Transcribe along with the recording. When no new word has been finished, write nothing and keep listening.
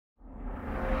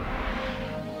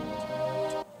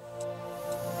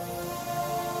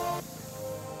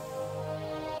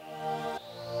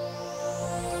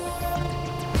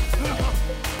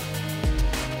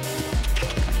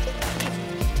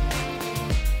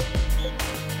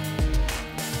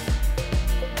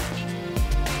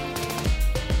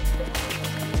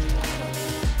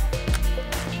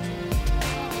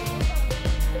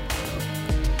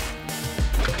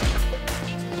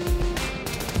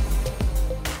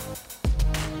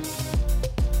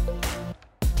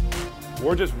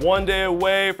We're just one day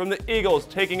away from the Eagles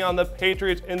taking on the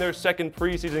Patriots in their second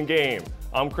preseason game.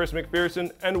 I'm Chris McPherson,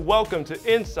 and welcome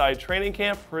to Inside Training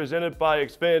Camp presented by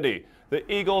Xfinity.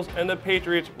 The Eagles and the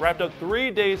Patriots wrapped up 3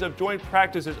 days of joint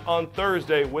practices on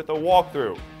Thursday with a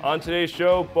walkthrough. On today's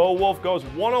show, Bo Wolf goes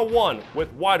one-on-one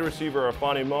with wide receiver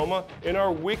Afani Moma in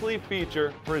our weekly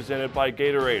feature presented by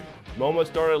Gatorade. Moma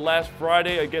started last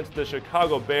Friday against the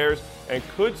Chicago Bears and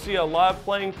could see a lot of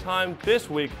playing time this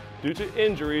week due to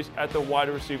injuries at the wide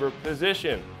receiver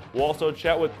position. We'll also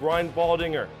chat with Brian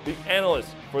Baldinger, the analyst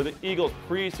for the Eagles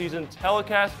preseason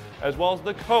telecast, as well as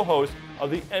the co-host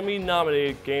of the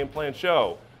Emmy-nominated Game Plan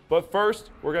show. But first,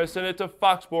 we're going to send it to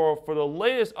Foxborough for the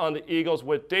latest on the Eagles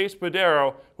with Dave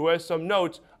Spadaro, who has some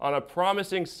notes on a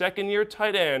promising second-year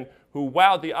tight end who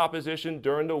wowed the opposition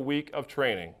during the week of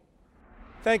training.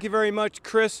 Thank you very much,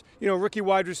 Chris. Rookie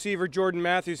wide receiver Jordan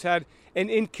Matthews had an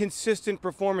inconsistent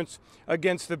performance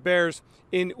against the Bears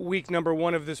in week number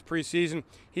 1 of this preseason.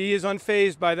 He is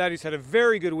unfazed by that. He's had a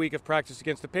very good week of practice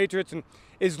against the Patriots and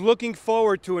is looking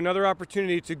forward to another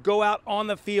opportunity to go out on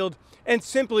the field and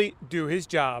simply do his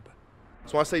job.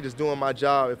 So I say just doing my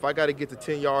job. If I got to get to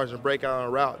 10 yards and break out on a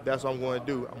route, that's what I'm going to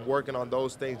do. I'm working on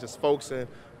those things, just focusing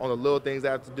on the little things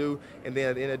I have to do, and then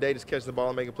at the end of the day, just catching the ball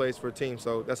and making plays for a team.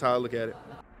 So that's how I look at it.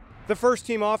 The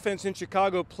first-team offense in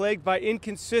Chicago plagued by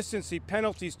inconsistency,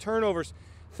 penalties, turnovers,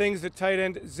 things that tight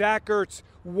end Zach Ertz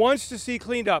wants to see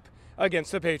cleaned up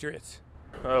against the Patriots.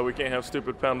 We can't have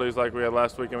stupid penalties like we had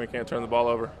last week, and we can't turn the ball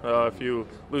over. If you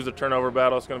lose a turnover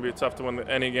battle, it's going to be tough to win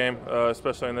any game,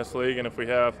 especially in this league. And if we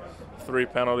have 3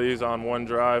 penalties on one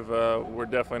drive, we're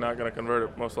definitely not going to convert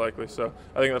it, most likely. So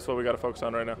I think that's what we got to focus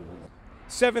on right now.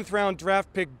 7th-round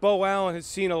draft pick Bo Allen has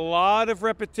seen a lot of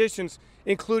repetitions,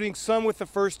 including some with the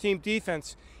first-team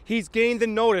defense. He's gained the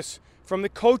notice from the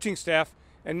coaching staff,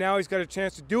 and now he's got a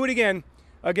chance to do it again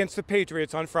against the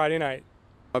Patriots on Friday night.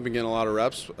 I've been getting a lot of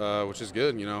reps, which is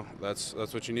good. That's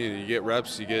what you need. You get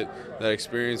reps, you get that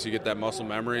experience, you get that muscle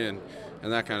memory, and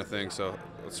that kind of thing. So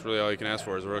that's really all you can ask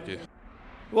for as a rookie.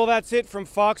 Well, that's it from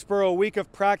Foxborough. A week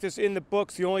of practice in the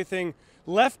books. The only thing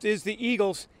left is the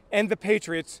Eagles and the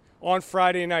Patriots on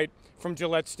Friday night from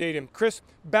Gillette Stadium. Chris,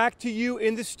 back to you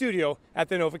in the studio at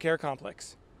the NovaCare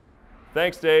Complex.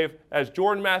 Thanks, Dave. As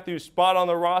Jordan Matthews' spot on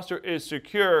the roster is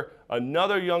secure,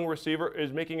 another young receiver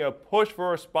is making a push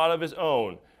for a spot of his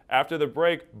own. After the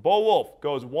break, Bo Wolf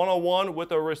goes one-on-one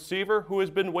with a receiver who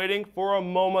has been waiting for a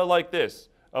moment like this.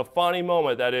 A Afani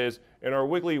Moma, that is, in our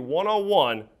weekly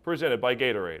one-on-one presented by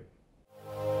Gatorade.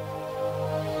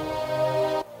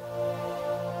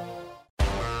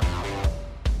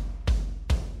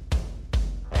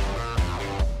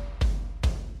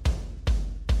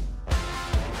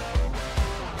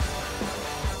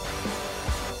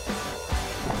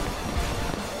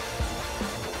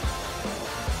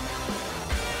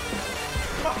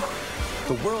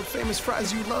 The world-famous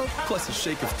fries you love, plus a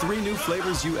shake of 3 new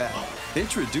flavors you add.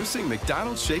 Introducing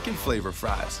McDonald's Shakin' Flavor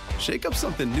Fries. Shake up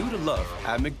something new to love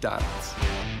at McDonald's.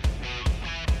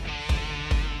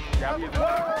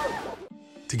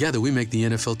 Together, we make the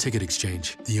NFL Ticket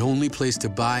Exchange, the only place to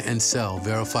buy and sell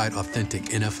verified, authentic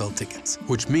NFL tickets,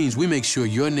 which means we make sure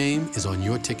your name is on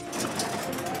your ticket.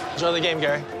 Enjoy the game,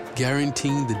 Gary.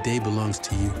 Guaranteeing the day belongs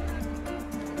to you.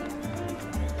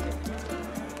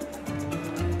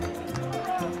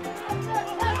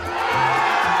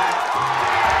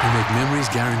 We make memories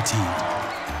guaranteed,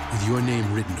 with your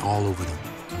name written all over them.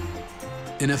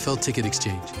 NFL Ticket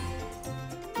Exchange.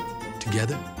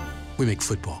 Together, we make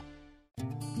football.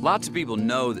 Lots of people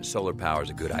know that solar power is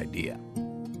a good idea,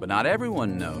 but not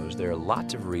everyone knows there are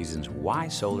lots of reasons why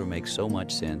solar makes so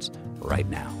much sense right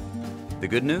now. The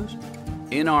good news?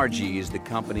 NRG is the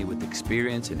company with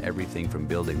experience in everything from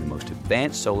building the most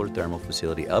advanced solar thermal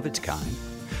facility of its kind,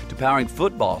 to powering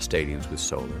football stadiums with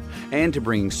solar, and to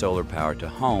bringing solar power to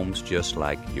homes just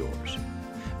like yours.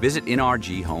 Visit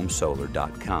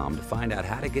nrghomesolar.com to find out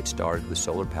how to get started with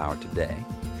solar power today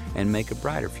and make a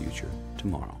brighter future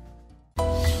tomorrow.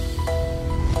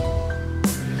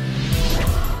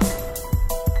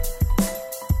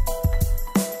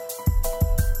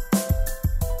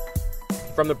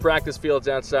 From the practice fields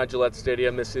outside Gillette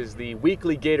Stadium, this is the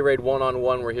weekly Gatorade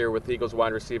one-on-one. We're here with Eagles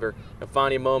wide receiver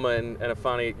Afani Moma. And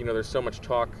Afani, there's so much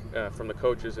talk from the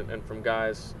coaches and from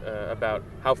guys about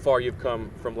how far you've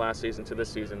come from last season to this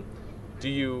season. Do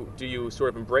you sort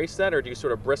of embrace that, or do you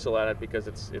sort of bristle at it because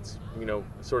it's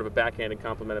sort of a backhanded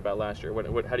compliment about last year?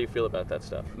 How do you feel about that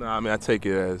stuff? No, I take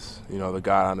it as, the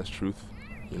God honest truth.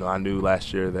 I knew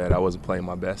last year that I wasn't playing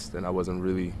my best and I wasn't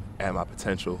really at my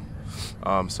potential.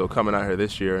 So coming out here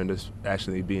this year and just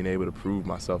actually being able to prove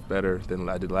myself better than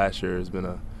I did last year has been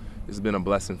it's been a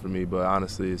blessing for me, but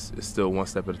honestly, it's still one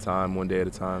step at a time, one day at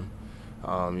a time.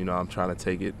 You know, I'm trying to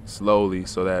take it slowly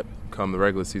so that come the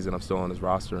regular season, I'm still on this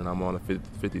roster and I'm on a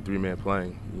 53-man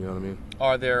playing. You know what I mean?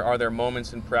 Are there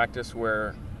moments in practice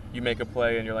where you make a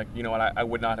play and you're like, you know what, I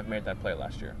would not have made that play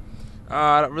last year?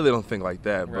 I really don't think like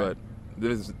that, Right.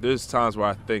 but there's times where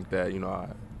I think that, you know,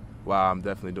 wow, I'm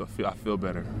definitely I feel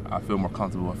better. I feel more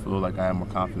comfortable. I feel like I have more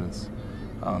confidence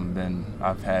than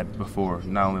I've had before,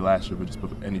 not only last year, but just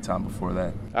any time before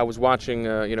that. I was watching,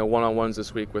 you know, one-on-ones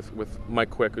this week with Mike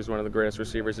Quick, who's one of the greatest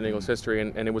receivers in Eagles history,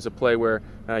 and it was a play where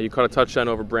you caught a touchdown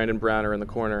over Brandon Browner in the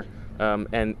corner,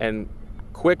 and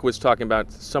Quick was talking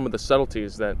about some of the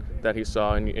subtleties that he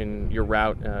saw in your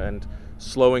route and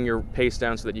slowing your pace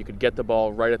down so that you could get the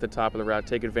ball right at the top of the route,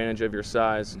 take advantage of your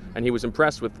size, and he was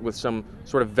impressed with some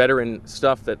sort of veteran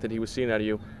stuff that he was seeing out of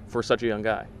you for such a young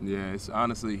guy. Yeah, it's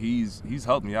honestly, he's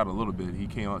helped me out a little bit. He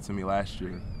came up to me last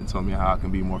year and told me how I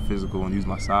can be more physical and use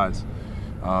my size.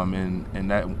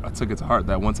 And that I took it to heart.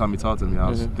 That one time he talked to me, I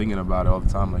was thinking about it all the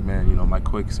time. Like, man, you know, Mike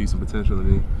Quick sees some potential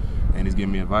in me, and he's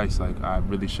giving me advice. Like, I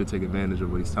really should take advantage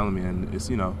of what he's telling me. And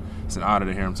it's, you know, it's an honor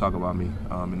to hear him talk about me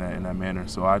in that manner.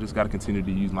 So I just got to continue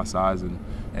to use my size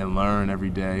and learn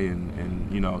every day,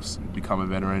 and you know, become a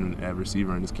veteran at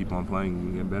receiver and just keep on playing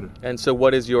and getting better. And so,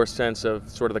 what is your sense of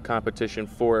sort of the competition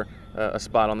for a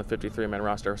spot on the 53-man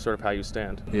roster? Sort of how you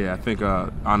stand? Yeah, I think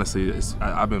honestly,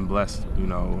 I've been blessed. You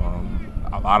know.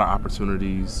 A lot of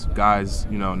opportunities, guys,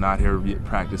 you know, not here yet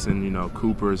practicing. You know,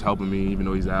 Cooper is helping me even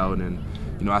though he's out, and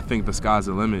you know, I think the sky's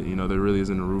the limit. You know, there really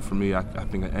isn't a roof for me. I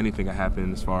think anything can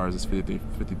happen as far as this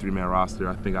 53-man roster.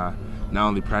 I think I not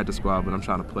only practice squad, but I'm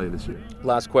trying to play this year.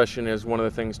 Last question is, one of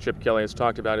the things Chip Kelly has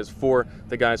talked about is for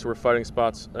the guys who are fighting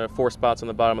spots, 4 spots on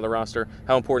the bottom of the roster,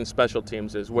 how important special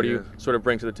teams is. What do you sort of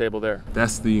bring to the table there?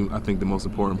 That's I think the most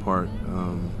important part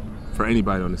for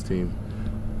anybody on this team.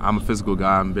 I'm a physical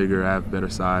guy, I'm bigger, I have better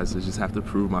size. I just have to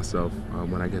prove myself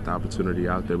when I get the opportunity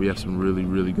out there. We have some really,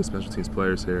 really good special teams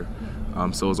players here.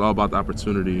 So it's all about the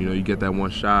opportunity. You know, you get that one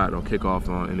shot on kickoff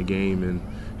in the game, and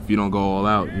if you don't go all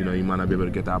out, you know, you might not be able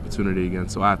to get the opportunity again.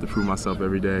 So I have to prove myself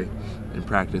every day in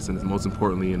practice, and most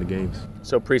importantly in the games.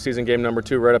 So preseason game number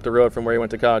 2, right up the road from where you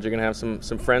went to college. You're going to have some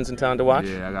friends in town to watch?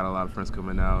 Yeah, I got a lot of friends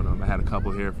coming out. I had a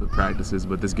couple here for practices,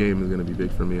 but this game is going to be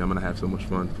big for me. I'm going to have so much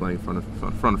fun playing in front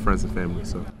of friends and family.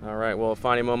 So. All right, well,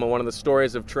 Fani Moma, one of the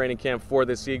stories of training camp for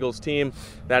this Eagles team.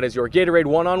 That is your Gatorade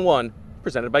One-on-One,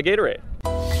 presented by Gatorade.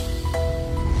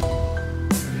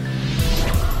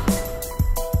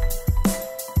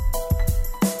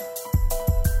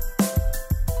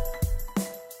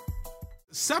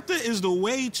 SEPTA is the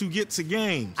way to get to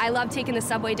games. I love taking the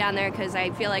subway down there because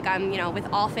I feel like I'm, you know, with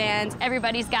all fans.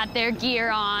 Everybody's got their gear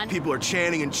on. People are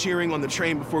chanting and cheering on the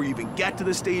train before you even get to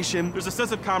the station. There's a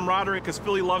sense of camaraderie because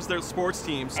Philly loves their sports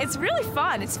teams. It's really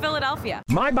fun. It's Philadelphia.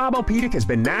 My Bobopedic has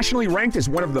been nationally ranked as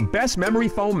one of the best memory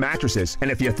foam mattresses.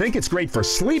 And if you think it's great for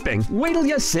sleeping, wait till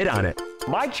you sit on it.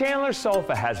 My Chandler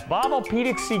sofa has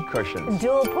Bobopedic seat cushions,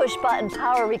 dual push-button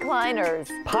power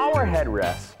recliners, power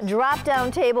headrests,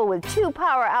 drop-down table with 2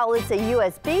 power outlets, a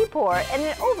USB port, and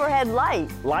an overhead light.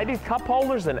 Lighted cup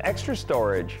holders and extra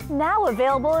storage. Now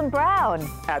available in brown.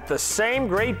 At the same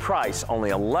great price,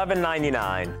 only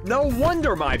 $11.99. No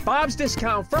wonder my Bob's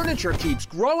Discount Furniture keeps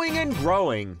growing and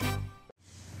growing.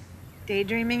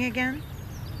 Daydreaming again?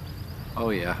 Oh,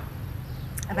 yeah.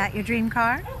 About your dream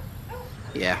car?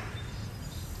 Yeah.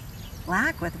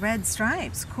 Black with red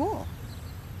stripes. Cool.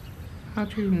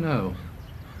 How'd you know?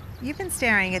 You've been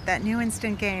staring at that new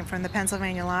instant game from the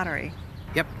Pennsylvania Lottery.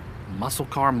 Yep. Muscle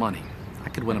car money. I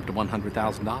could win up to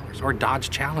 $100,000. Or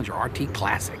Dodge Challenger RT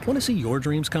Classic. Want to see your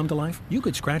dreams come to life? You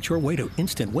could scratch your way to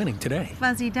instant winning today.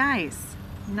 Fuzzy dice.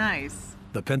 Nice.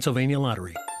 The Pennsylvania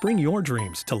Lottery. Bring your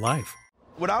dreams to life.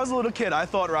 When I was a little kid, I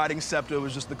thought riding SEPTA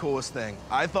was just the coolest thing.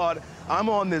 I thought, I'm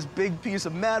on this big piece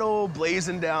of metal,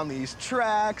 blazing down these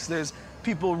tracks. There's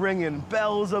people ringing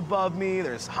bells above me.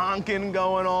 There's honking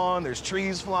going on. There's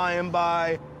trees flying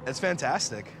by. It's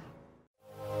fantastic.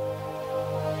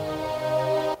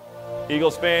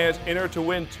 Eagles fans, enter to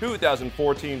win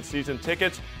 2014 season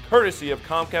tickets courtesy of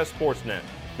Comcast Sportsnet.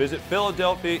 Visit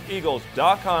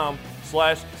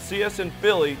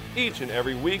PhiladelphiaEagles.com/CSNPhilly each and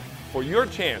every week for your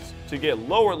chance to get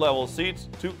lower level seats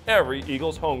to every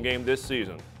Eagles home game this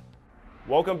season.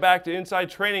 Welcome back to Inside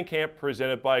Training Camp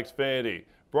presented by Xfinity.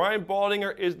 Brian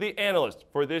Baldinger is the analyst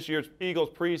for this year's Eagles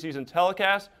preseason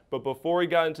telecast, but before he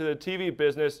got into the TV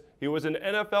business, he was an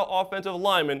NFL offensive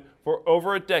lineman for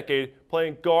over a decade,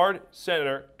 playing guard,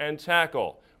 center, and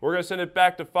tackle. We're going to send it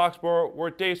back to Foxborough, where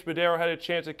Dave Spadaro had a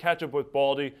chance to catch up with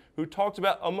Baldy, who talks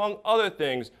about, among other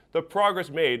things, the progress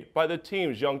made by the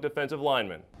team's young defensive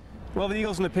linemen. Well, the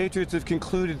Eagles and the Patriots have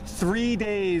concluded 3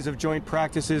 days of joint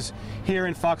practices here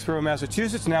in Foxborough,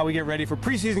 Massachusetts. Now we get ready for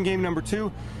preseason game number 2,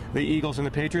 the Eagles and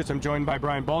the Patriots. I'm joined by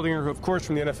Brian Baldinger, who, of course,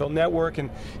 from the NFL Network, and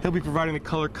he'll be providing the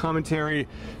color commentary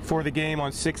for the game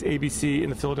on 6 ABC in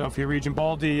the Philadelphia region.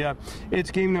 Baldy, it's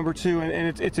game number 2,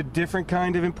 and it's a different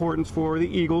kind of importance for the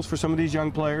Eagles, for some of these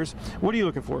young players. What are you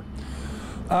looking for?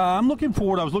 I'm looking for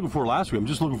what I was looking for last week. I'm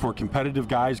just looking for competitive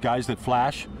guys that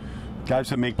flash, guys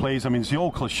that make plays. I mean, it's the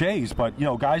old cliches, but, you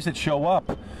know, guys that show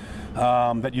up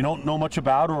that you don't know much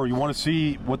about or you want to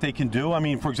see what they can do. I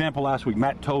mean, for example, last week,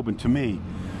 Matt Tobin, to me,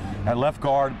 at left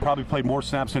guard, probably played more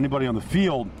snaps than anybody on the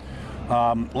field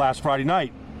last Friday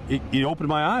night. It opened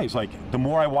my eyes. Like, the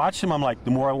more I watch him, I'm like,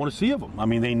 the more I want to see of him. I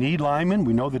mean, they need linemen.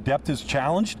 We know the depth is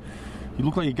challenged. He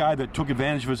looked like a guy that took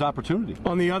advantage of his opportunity.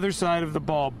 On the other side of the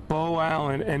ball, Bo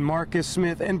Allen and Marcus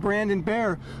Smith and Brandon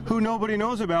Bear, who nobody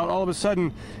knows about, all of a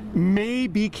sudden may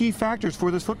be key factors for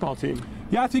this football team.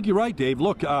 Yeah, I think you're right, Dave.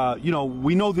 Look, you know,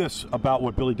 we know this about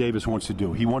what Billy Davis wants to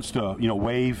do. He wants to, you know,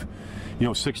 wave, you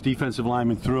know, 6 defensive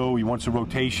linemen through. He wants a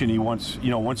rotation. He wants, you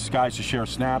know, wants guys to share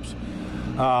snaps.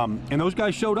 And those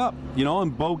guys showed up, you know,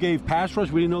 and Bo gave pass rush.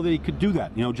 We didn't know that he could do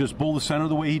that. You know, just bull the center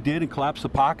the way he did and collapse the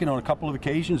pocket on a couple of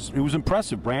occasions. It was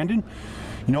impressive. Brandon,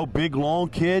 you know, big, long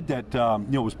kid that,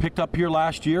 you know, was picked up here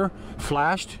last year,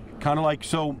 flashed, kind of like,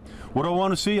 so what do I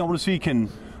want to see? I want to see, can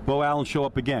Bo Allen show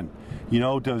up again? You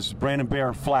know, does Brandon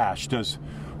Bear flash? Does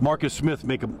Marcus Smith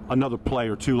make another play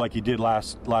or two like he did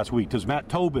last week? Does Matt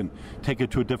Tobin take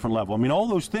it to a different level? I mean, all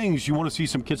those things, you want to see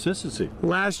some consistency.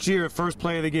 Last year, first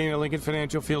play of the game at Lincoln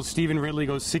Financial Field, Stephen Ridley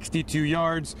goes 62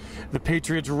 yards. The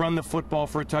Patriots run the football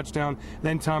for a touchdown.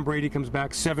 Then Tom Brady comes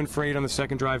back 7 for 8 on the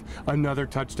second drive, another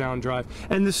touchdown drive.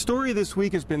 And the story this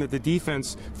week has been that the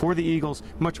defense for the Eagles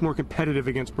much more competitive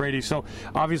against Brady. So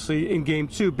obviously in game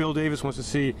 2, Bill Davis wants to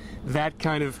see that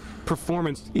kind of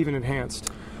performance even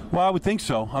enhanced. Well, I would think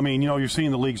so. I mean, you know, you're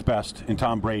seeing the league's best in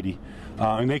Tom Brady.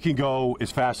 And they can go as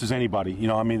fast as anybody. You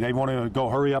know, I mean, they want to go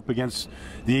hurry up against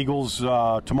the Eagles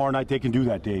tomorrow night. They can do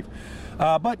that, Dave.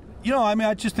 But, you know, I mean,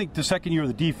 I just think the second year of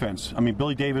the defense, I mean,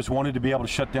 Billy Davis wanted to be able to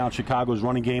shut down Chicago's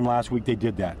running game last week. They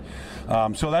did that.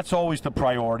 So that's always the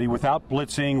priority, without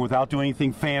blitzing, without doing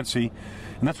anything fancy.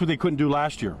 And that's what they couldn't do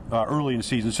last year, early in the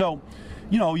season. So,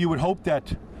 you know, you would hope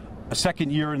that a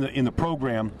second year in the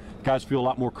program, guys feel a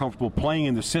lot more comfortable playing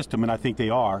in the system, and I think they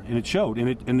are, and it showed,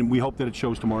 and we hope that it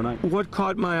shows tomorrow night. What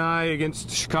caught my eye against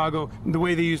Chicago, the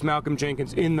way they used Malcolm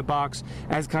Jenkins in the box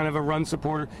as kind of a run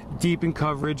supporter, deep in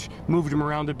coverage, moved him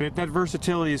around a bit. That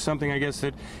versatility is something I guess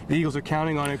that the Eagles are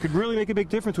counting on. It could really make a big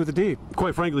difference with the D.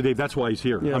 Quite frankly, Dave, that's why he's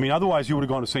here. Yeah. I mean, otherwise he would have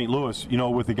gone to St. Louis, you know,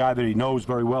 with a guy that he knows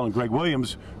very well, and Greg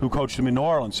Williams, who coached him in New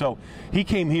Orleans. So he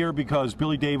came here because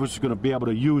Billy Davis was going to be able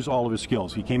to use all of his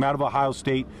skills. He came out of Ohio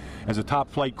State as a top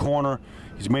flight corner.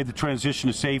 He's made the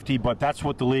transition to safety, but that's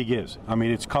what the league is. I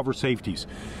mean, it's cover safeties.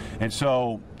 And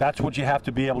so that's what you have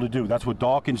to be able to do. That's what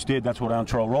Dawkins did. That's what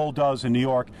Antrell Roll does in New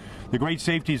York. The great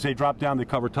safeties, they drop down, they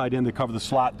cover tight end, they cover the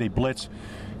slot, they blitz.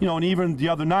 You know, and even the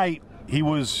other night, he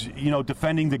was, you know,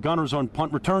 defending the Gunners on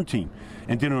punt return team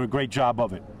and did a great job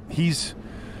of it. He's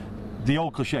the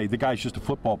old cliche, the guy's just a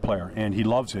football player, and he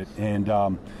loves it.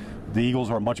 And the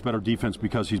Eagles are a much better defense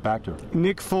because he's back there.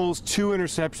 Nick Foles, 2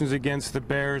 interceptions against the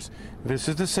Bears. This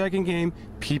is the second game.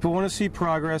 People want to see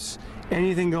progress.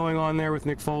 Anything going on there with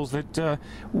Nick Foles that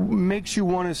makes you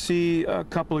want to see a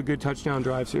couple of good touchdown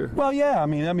drives here? Well, yeah. I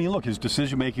mean, look, his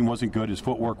decision-making wasn't good. His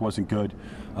footwork wasn't good.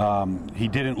 He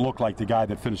didn't look like the guy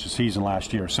that finished the season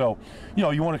last year. So, you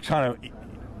know, you want to kind of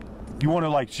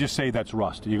like just say that's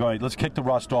rust. You go, let's kick the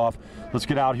rust off. Let's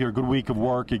get out here. A good week of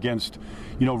work against,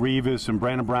 you know, Revis and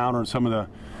Brandon Browner and some of the,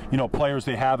 you know, players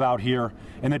they have out here,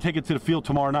 and then take it to the field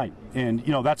tomorrow night. And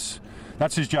you know, that's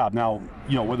his job. Now,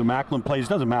 you know, whether Macklin plays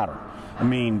doesn't matter. I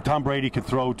mean, Tom Brady could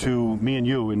throw to me and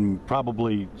you and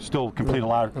probably still complete a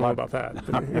lot. I don't know about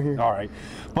that. All right,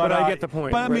 but I get the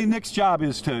point. But I mean, Nick's job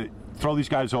is to throw these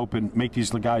guys open, make these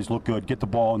guys look good, get the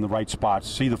ball in the right spots,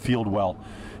 see the field well.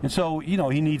 And so, you know,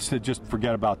 he needs to just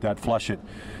forget about that, flush it.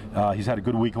 He's had a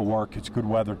good week of work. It's good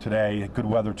weather today, good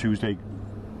weather Tuesday.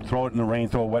 Throw it in the rain,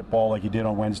 throw a wet ball like he did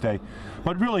on Wednesday.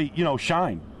 But really, you know,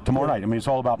 shine tomorrow night. I mean, it's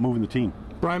all about moving the team.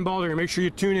 Brian Baldinger, make sure you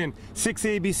tune in. 6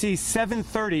 ABC,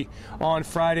 7:30 on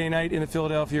Friday night in the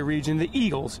Philadelphia region, the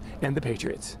Eagles and the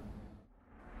Patriots.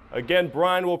 Again,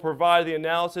 Brian will provide the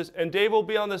analysis, and Dave will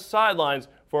be on the sidelines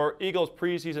for our Eagles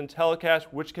preseason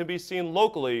telecast, which can be seen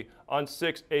locally on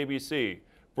 6 ABC.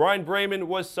 Brian Brayman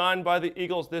was signed by the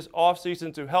Eagles this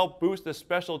offseason to help boost the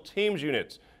special teams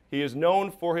units. He is known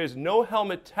for his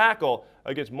no-helmet tackle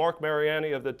against Mark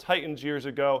Mariani of the Titans years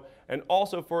ago, and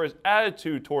also for his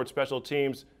attitude towards special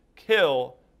teams,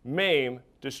 kill maim,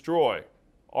 destroy.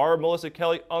 Our Melissa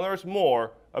Kelly unearths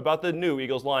more about the new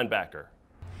Eagles linebacker.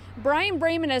 Brian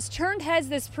Brayman has turned heads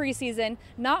this preseason,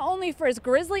 not only for his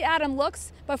Grizzly Adam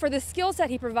looks, but for the skill set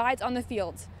he provides on the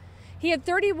field. He had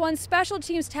 31 special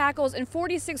teams tackles in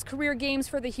 46 career games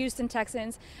for the Houston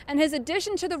Texans, and his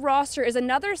addition to the roster is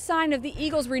another sign of the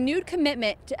Eagles' renewed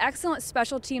commitment to excellent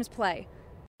special teams play.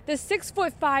 The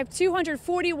 6'5",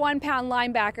 241-pound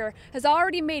linebacker has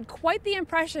already made quite the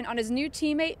impression on his new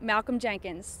teammate, Malcolm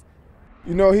Jenkins.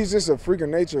 You know, he's just a freak of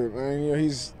nature, man. You know,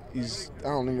 he's I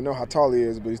don't even know how tall he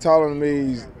is, but he's taller than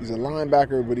me. He's a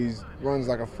linebacker, but he runs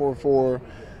like a 4'4",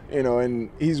 you know, and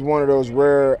he's one of those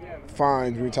rare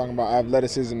finds when you're talking about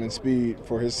athleticism and speed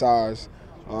for his size.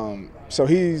 So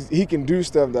he can do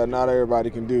stuff that not everybody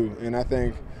can do, and I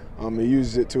think he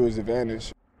uses it to his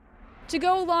advantage. To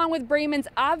go along with Brayman's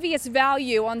obvious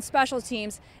value on special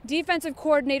teams, defensive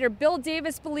coordinator Bill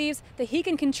Davis believes that he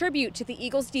can contribute to the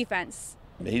Eagles' defense.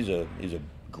 He's a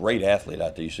great athlete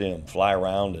out there. You see him fly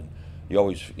around, and you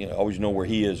always know where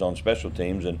he is on special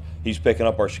teams, and he's picking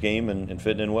up our scheme and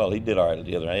fitting in well. He did all right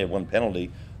the other night. He had one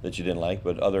penalty that you didn't like,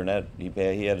 but other than that,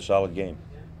 he had a solid game.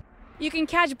 You can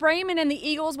catch Brayman and the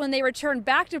Eagles when they return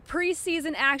back to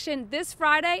preseason action this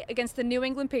Friday against the New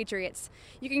England Patriots.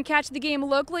 You can catch the game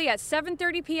locally at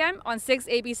 7:30 p.m. on 6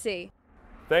 ABC.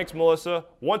 Thanks, Melissa.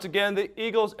 Once again, the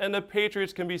Eagles and the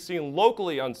Patriots can be seen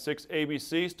locally on 6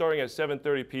 ABC starting at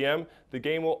 7:30 p.m. The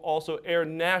game will also air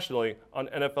nationally on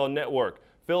NFL Network.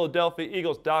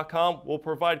 PhiladelphiaEagles.com will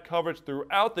provide coverage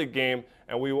throughout the game,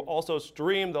 and we will also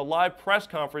stream the live press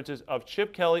conferences of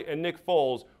Chip Kelly and Nick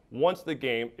Foles once the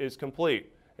game is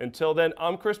complete. Until then,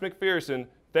 I'm Chris McPherson.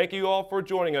 Thank you all for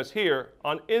joining us here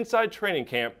on Inside Training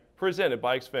Camp, presented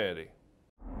by Xfinity.